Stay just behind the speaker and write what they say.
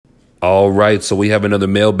All right, so we have another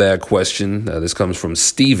mailbag question. This comes from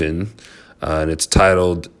Steven, and it's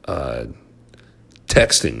titled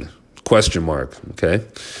Texting, question mark, okay?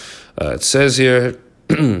 It says here,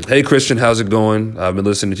 hey, Christian, how's it going? I've been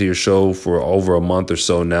listening to your show for over a month or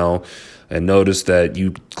so now and noticed that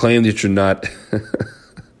you claim that you're not...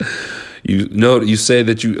 You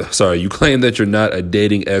claim that you're not a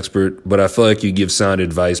dating expert, but I feel like you give sound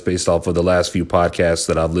advice based off of the last few podcasts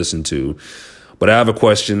that I've listened to. But I have a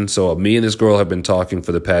question. So me and this girl have been talking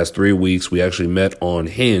for the past 3 weeks. We actually met on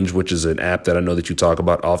Hinge, which is an app that I know that you talk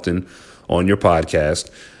about often on your podcast.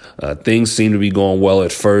 Things seem to be going well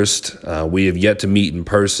at first. We have yet to meet in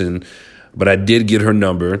person, but I did get her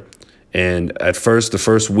number. And at first, the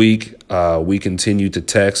first week, we continued to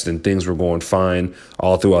text and things were going fine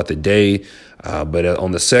all throughout the day. But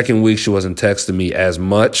on the second week, she wasn't texting me as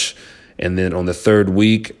much. And then on the third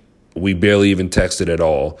week, we barely even texted at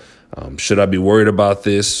all. Should I be worried about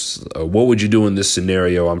this? What would you do in this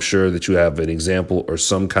scenario? I'm sure that you have an example or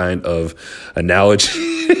some kind of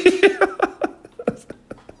analogy.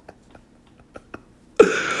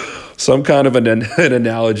 Some kind of an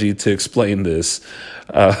analogy to explain this.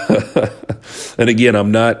 And again,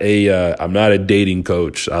 I'm not a dating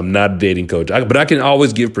coach. But I can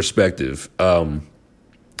always give perspective. And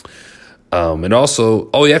also,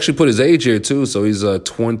 he actually put his age here too. So he's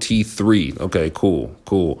 23. Okay,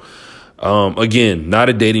 cool. Again, not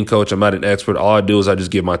a dating coach. I'm not an expert. All I do is I just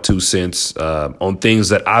give my 2 cents on things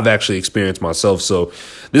that I've actually experienced myself. So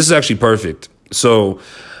this is actually perfect. So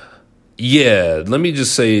yeah, let me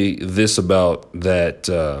just say this about that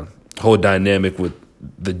whole dynamic with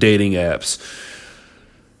the dating apps.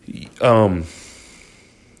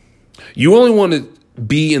 You only want to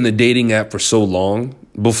be in the dating app for so long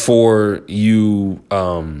before you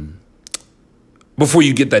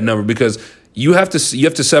get that number, because you have to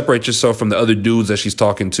separate yourself from the other dudes that she's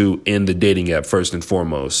talking to in the dating app first and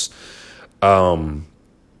foremost.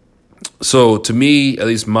 So to me, at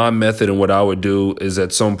least my method and what I would do is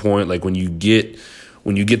at some point, like when you get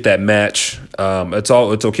that match, it's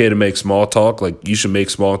okay to make small talk. Like you should make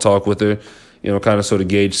small talk with her, kind of sort of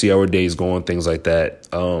gauge, see how her day's going, things like that.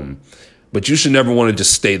 But you should never want to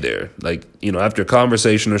just stay there. Like, after a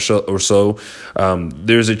conversation or so,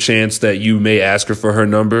 there's a chance that you may ask her for her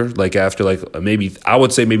number, like after maybe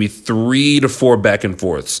 3 to 4 back and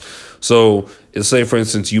forths. So let's say, for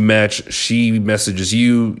instance, you match, she messages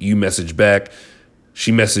you, you message back,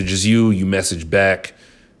 she messages you, you message back,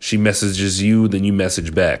 she messages you, then you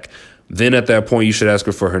message back. Then at that point, you should ask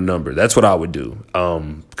her for her number. That's what I would do.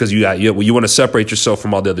 Because you want to separate yourself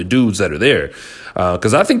from all the other dudes that are there.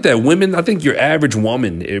 Because I think that your average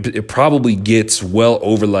woman, it probably gets well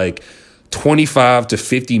over 25 to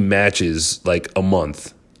 50 matches a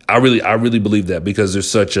month. I really believe that, because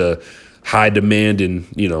there's such a high demand in,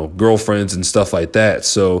 girlfriends and stuff like that.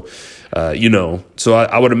 So, so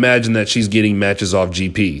I would imagine that she's getting matches off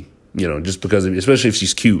GP. Just because especially if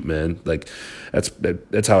she's cute, man,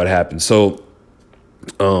 that's how it happens. So,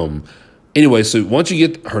 anyway, so once you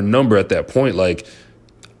get her number at that point,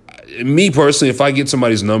 me personally, if I get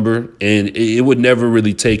somebody's number, and it would never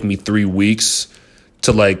really take me 3 weeks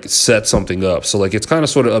to set something up. So it's kind of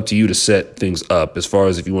sort of up to you to set things up as far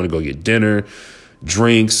as if you want to go get dinner,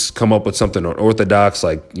 drinks, come up with something unorthodox,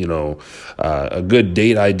 a good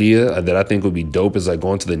date idea that I think would be dope is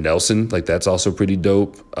going to the Nelson. That's also pretty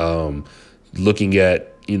dope. Looking at,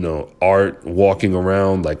 art, walking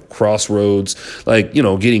around Crossroads,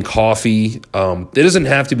 getting coffee. It doesn't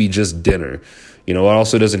have to be just dinner. It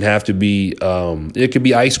also doesn't have to be, it could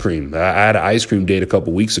be ice cream. I had an ice cream date a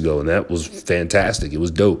couple weeks ago, and that was fantastic. It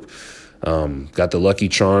was dope. Got the Lucky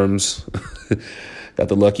Charms. Got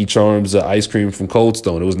the Lucky Charms ice cream from Cold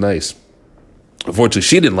Stone. It was nice. Unfortunately,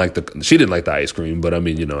 she didn't like the ice cream, but I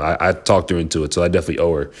mean, I talked her into it, so I definitely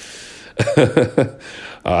owe her.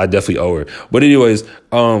 But anyways,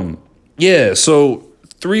 yeah. So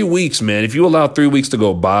 3 weeks, man. If you allow 3 weeks to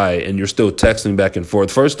go by and you're still texting back and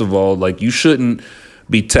forth, first of all, you shouldn't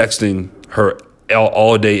be texting her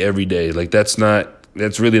all day, every day. That's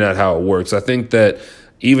really not how it works. I think that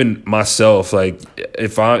even myself,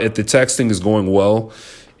 if the texting is going well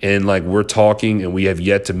and we're talking and we have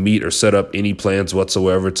yet to meet or set up any plans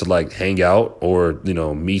whatsoever to hang out or,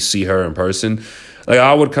 me see her in person,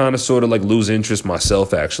 I would kind of sort of lose interest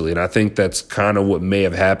myself, actually. And I think that's kind of what may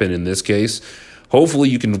have happened in this case. Hopefully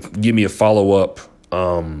you can give me a follow-up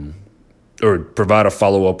or provide a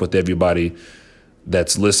follow-up with everybody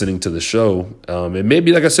that's listening to the show. And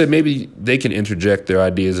maybe, like I said, maybe they can interject their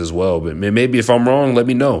ideas as well. But maybe if I'm wrong, let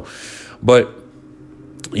me know. But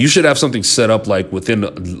you should have something set up within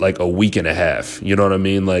a week and a half. You know what I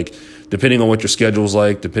mean? depending on what your schedule's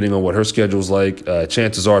like, depending on what her schedule's like,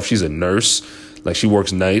 chances are if she's a nurse, like she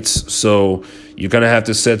works nights, so you're going to have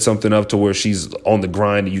to set something up to where she's on the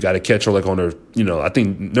grind and you got to catch her like on her, I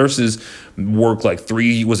think nurses work like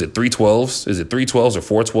 312s? Is it 312s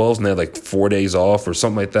or 412s? And they have like 4 days off or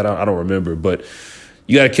something like that. I don't remember, but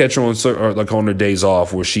you got to catch her on her days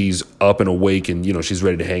off where she's up and awake and, she's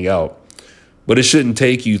ready to hang out. But it shouldn't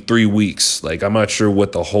take you 3 weeks. Like, I'm not sure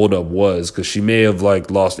what the holdup was because she may have like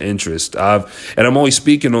lost interest. And I'm only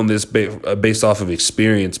speaking on this based off of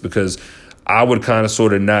experience because I would kind of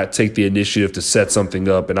sort of not take the initiative to set something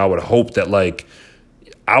up. And I would hope that like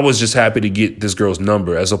I was just happy to get this girl's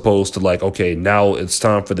number as opposed to like, okay, now it's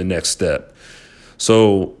time for the next step.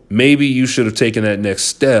 So maybe you should have taken that next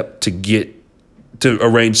step to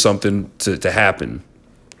arrange something to happen.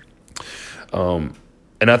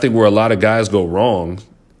 And I think where a lot of guys go wrong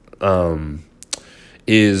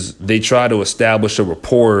is they try to establish a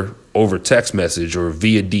rapport over text message or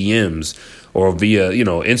via DMs or via,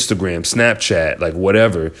 Instagram, Snapchat, like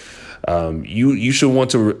whatever. You should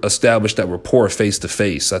want to establish that rapport face to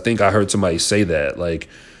face. I think I heard somebody say that. Like,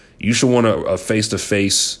 you should want a face to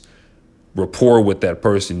face rapport with that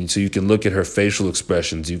person so you can look at her facial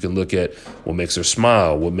expressions. You can look at what makes her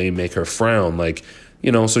smile, what may make her frown. Like,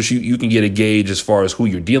 so you can get a gauge as far as who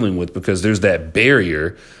you're dealing with because there's that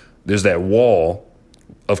barrier, there's that wall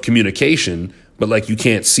of communication, but like you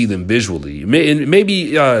can't see them visually.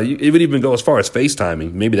 Maybe it would even go as far as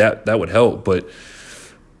FaceTiming. Maybe that would help. But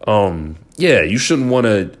you shouldn't want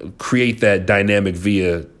to create that dynamic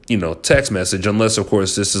via text message unless, of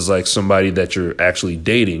course, this is like somebody that you're actually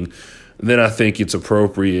dating. Then I think it's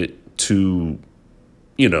appropriate to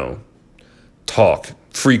talk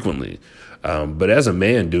frequently. But as a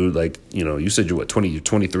man, dude, like, you said you're 20, you're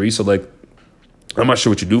 23. So like, I'm not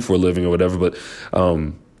sure what you do for a living or whatever, but,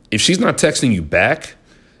 if she's not texting you back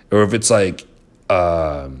or if it's like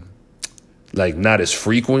not as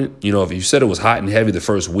frequent, if you said it was hot and heavy the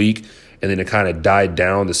first week and then it kind of died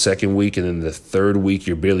down the second week and then the third week,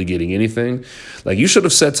 you're barely getting anything, like you should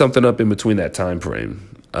have set something up in between that time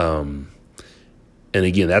frame. And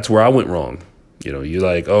again, that's where I went wrong. You're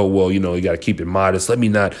like, oh, well, you got to keep it modest. Let me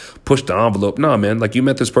not push the envelope. No, man, like you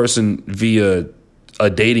met this person via a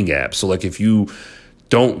dating app. So like if you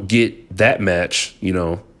don't get that match,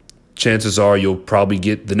 chances are you'll probably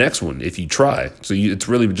get the next one if you try. So it's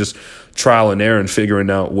really just trial and error and figuring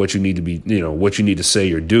out what you need to be, what you need to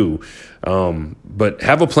say or do. But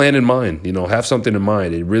have a plan in mind, have something in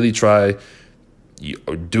mind and really try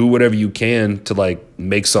do whatever you can to like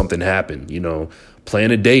make something happen, plan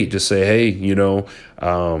a date. Just say, hey,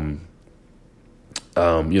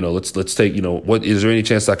 let's take, what is there any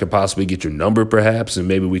chance I could possibly get your number perhaps? And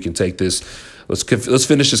maybe we can take this. Let's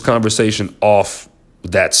finish this conversation off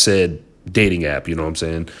that said dating app. You know what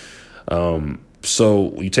I'm saying?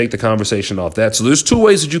 So you take the conversation off that. So there's two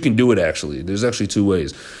ways that you can do it. Actually, there's actually two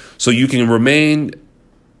ways. So you can remain,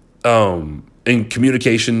 in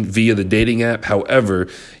communication via the dating app. However,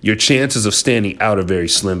 your chances of standing out are very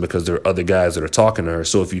slim because there are other guys that are talking to her.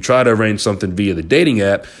 So if you try to arrange something via the dating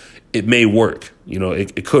app, it may work.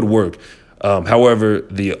 It could work. However,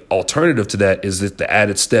 the alternative to that is that the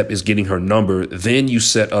added step is getting her number. Then you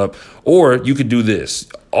set up, or you could do this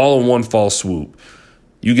all in one fall swoop.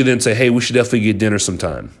 You could then say, hey, we should definitely get dinner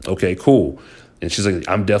sometime. Okay, cool. And she's like,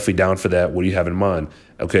 I'm definitely down for that. What do you have in mind?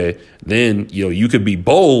 Okay, then, you could be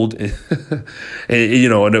bold and,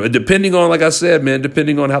 and depending on, like I said, man,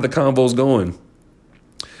 depending on how the convo's going,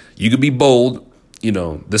 you could be bold.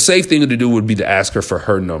 The safe thing to do would be to ask her for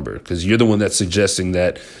her number because you're the one that's suggesting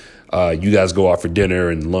that you guys go out for dinner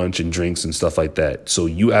and lunch and drinks and stuff like that. So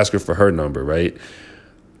you ask her for her number, right?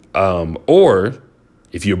 Or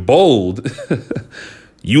if you're bold,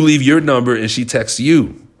 you leave your number and she texts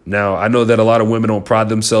you. Now, I know that a lot of women don't pride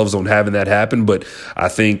themselves on having that happen, but I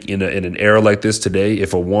think in an era like this today,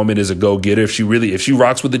 if a woman is a go-getter, if she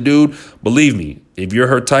rocks with a dude, believe me, if you're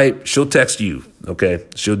her type, she'll text you. Okay,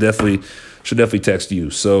 she'll definitely text you.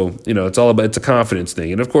 So it's a confidence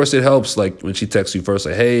thing, and of course it helps like when she texts you first,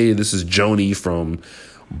 like, hey, this is Joni from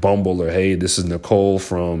Bumble, or hey, this is Nicole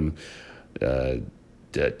from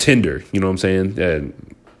Tinder. You know what I'm saying?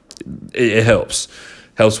 And it helps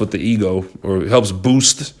with the ego, or helps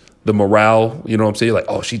boost the morale. You know what I'm saying? Like,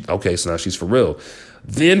 oh, so now she's for real.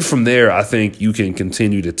 Then from there, I think you can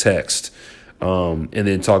continue to text, and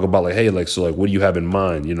then talk about like, hey, like, so like, what do you have in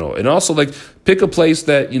mind? And also like pick a place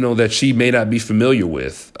that, that she may not be familiar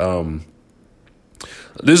with.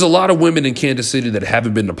 There's a lot of women in Kansas City that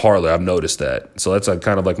haven't been to Parlor. I've noticed that. So that's like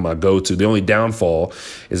kind of like my go-to. The only downfall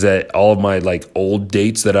is that all of my like old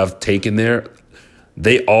dates that I've taken there,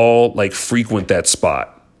 they all like frequent that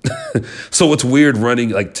spot. So it's weird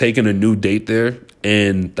like taking a new date there,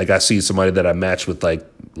 and like I see somebody that I matched with like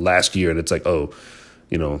last year, and it's like, oh,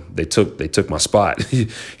 they took my spot. You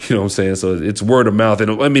know what I'm saying? So it's word of mouth.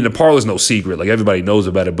 And I mean, the Parler's no secret. Like everybody knows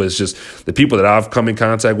about it, but it's just the people that I've come in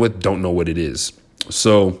contact with don't know what it is.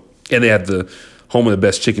 So, and they have the home of the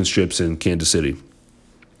best chicken strips in Kansas City.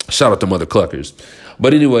 Shout out to Mother Cluckers.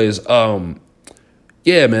 But anyways,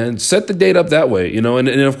 yeah, man, set the date up that way, and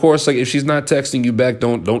of course, like if she's not texting you back,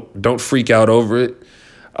 don't freak out over it.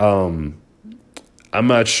 I'm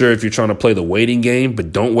not sure if you're trying to play the waiting game,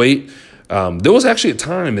 but don't wait. There was actually a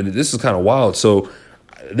time, and this is kind of wild. So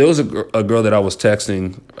there was a girl that I was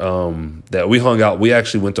texting that we hung out. We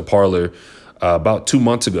actually went to Parler about 2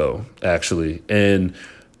 months ago, actually. And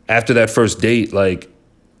after that first date, like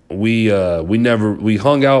we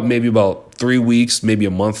hung out maybe about 3 weeks, maybe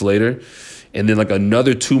a month later. And then like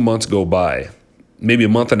another 2 months go by, maybe a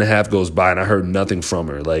month and a half goes by, and I heard nothing from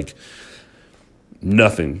her, like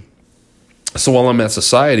nothing. So while I'm at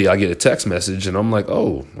Society, I get a text message, and I'm like,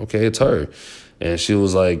 oh, okay, it's her. And she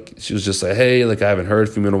was just like, hey, like I haven't heard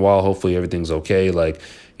from you in a while. Hopefully everything's okay. Like,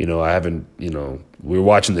 I haven't, we were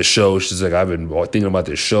watching the show. She's like, I've been thinking about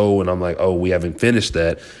this show. And I'm like, oh, we haven't finished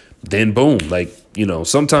that. Then boom, like,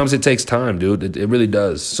 sometimes it takes time, dude. It really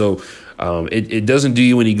does. So it doesn't do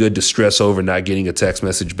you any good to stress over not getting a text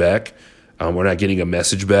message back or not getting a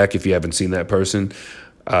message back if you haven't seen that person.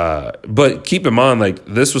 But keep in mind, like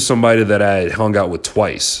this was somebody that I had hung out with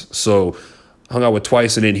twice. So hung out with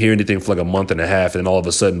twice and didn't hear anything for like a month and a half. And all of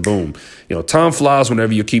a sudden, boom, time flies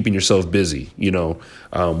whenever you're keeping yourself busy,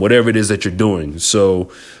 whatever it is that you're doing.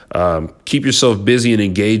 So keep yourself busy and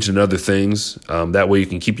engaged in other things. That way you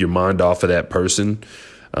can keep your mind off of that person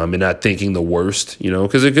and not thinking the worst,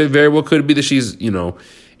 because it very well could be that she's,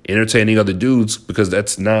 entertaining other dudes, because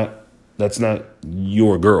that's not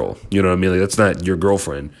your girl. You know what I mean? Like, that's not your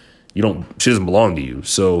girlfriend. She doesn't belong to you.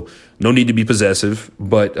 So no need to be possessive,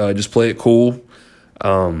 but just play it cool.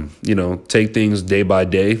 Take things day by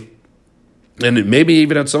day. And maybe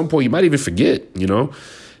even at some point you might even forget,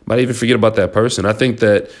 might even forget about that person. I think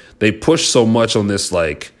that they push so much on this,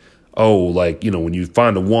 like, oh, like, when you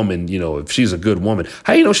find a woman, if she's a good woman,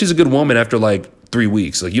 how do you know she's a good woman after like 3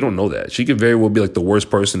 weeks? Like, you don't know that. She could very well be like the worst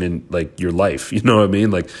person in like your life. You know what I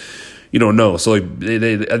mean? Like, you don't know. So like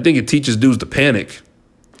I think it teaches dudes to panic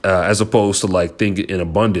as opposed to like think in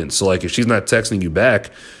abundance. So like if she's not texting you back,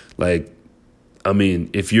 like, I mean,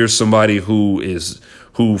 if you're somebody who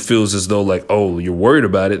feels as though like, oh, you're worried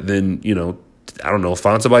about it, then, I don't know,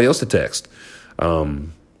 find somebody else to text.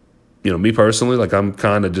 Me personally, like I'm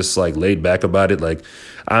kind of just like laid back about it. Like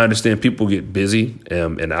I understand people get busy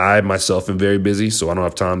and I myself am very busy, so I don't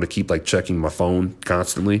have time to keep like checking my phone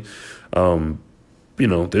constantly.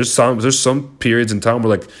 There's some periods in time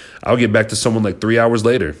where like I'll get back to someone like 3 hours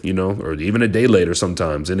later, or even a day later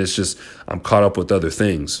sometimes. And it's just, I'm caught up with other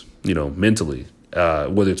things, mentally,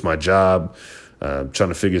 whether it's my job, trying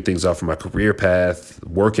to figure things out for my career path,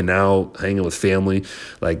 working out, hanging with family.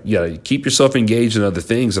 Like, yeah, keep yourself engaged in other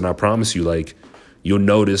things. And I promise you, like, you'll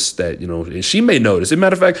notice that, and she may notice. As a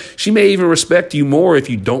matter of fact, she may even respect you more if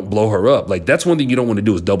you don't blow her up. Like, that's one thing you don't want to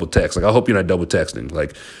do is double text. Like, I hope you're not double texting.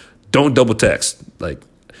 Like, don't double text. Like,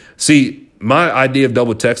 see, my idea of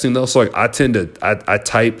double texting though, so like I tend to, I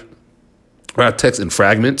type or I text in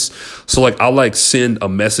fragments. So like I'll like send a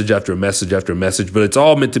message after a message after a message, but it's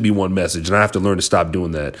all meant to be one message. And I have to learn to stop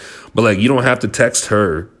doing that. But like, you don't have to text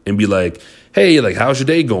her and be like, hey, like, how's your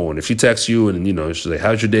day going? If she texts you and, she's like,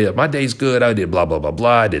 how's your day? My day's good. I did blah, blah, blah,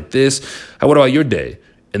 blah. I did this. What about your day?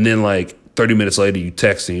 And then like 30 minutes later, you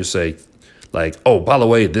text and you say like, oh, by the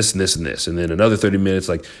way, this and this and this. And then another 30 minutes,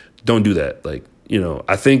 like, don't do that. Like,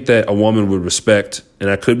 I think that a woman would respect,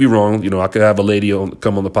 and I could be wrong. I could have a lady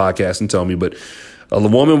come on the podcast and tell me, but a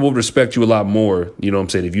woman will respect you a lot more, what I'm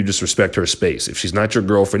saying, if you just respect her space. If she's not your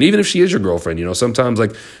girlfriend, even if she is your girlfriend, sometimes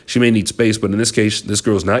like she may need space, but in this case, this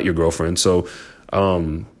girl's not your girlfriend. So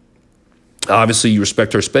obviously you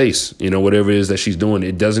respect her space, whatever it is that she's doing.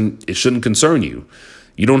 It shouldn't concern you.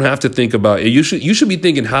 You don't have to think about it. You should be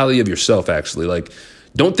thinking highly of yourself, actually. Like,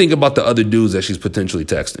 don't think about the other dudes that she's potentially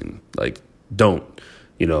texting. Like, don't.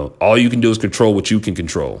 All you can do is control what you can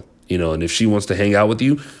control. And if she wants to hang out with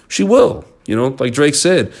you, she will. Like Drake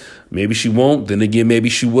said, maybe she won't. Then again, maybe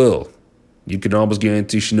she will. You can almost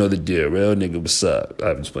guarantee she know the deal. Real nigga, what's up?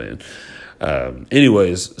 I'm just playing.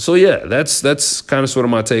 Anyways, so yeah, that's kind of sort of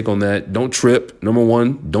my take on that. Don't trip. Number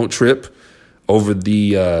one, don't trip over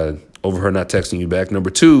over her not texting you back. Number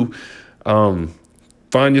two,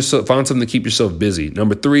 find something to keep yourself busy.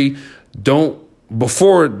 Number three, don't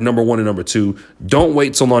before number one and number two, don't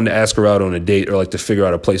wait so long to ask her out on a date or like to figure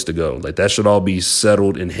out a place to go. Like that should all be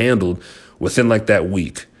settled and handled within like that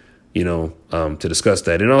week, to discuss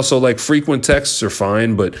that. And also like frequent texts are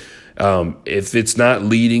fine, but if it's not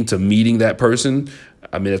leading to meeting that person,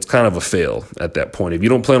 I mean, it's kind of a fail at that point. If you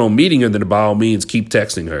don't plan on meeting her, then by all means, keep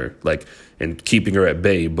texting her and keeping her at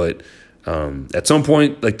bay. But at some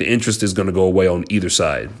point, like the interest is going to go away on either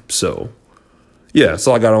side. So, yeah, that's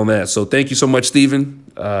all I got on that. So thank you so much, Stephen,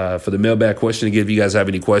 for the mailbag question. Again, if you guys have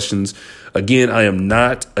any questions, again, I am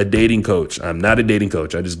not a dating coach. I'm not a dating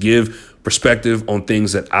coach. I just give perspective on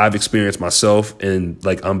things that I've experienced myself. And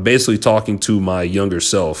like, I'm basically talking to my younger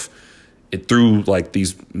self through like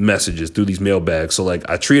these messages, through these mailbags. So like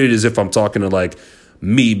I treat it as if I'm talking to like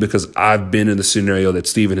me, because I've been in the scenario that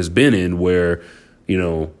Stephen has been in where,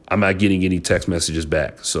 I'm not getting any text messages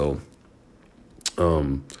back. So,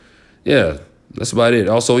 yeah, that's about it.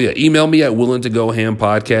 Also, email me at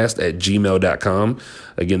willingtogohampodcast@gmail.com.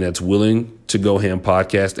 Again, that's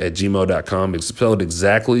willingtogohampodcast@gmail.com. It's spelled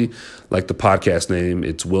exactly like the podcast name.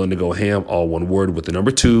 It's Willing to Go Ham, all one word with the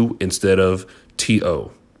number 2 instead of TO.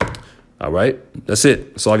 All right. That's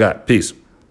it. That's all I got. Peace.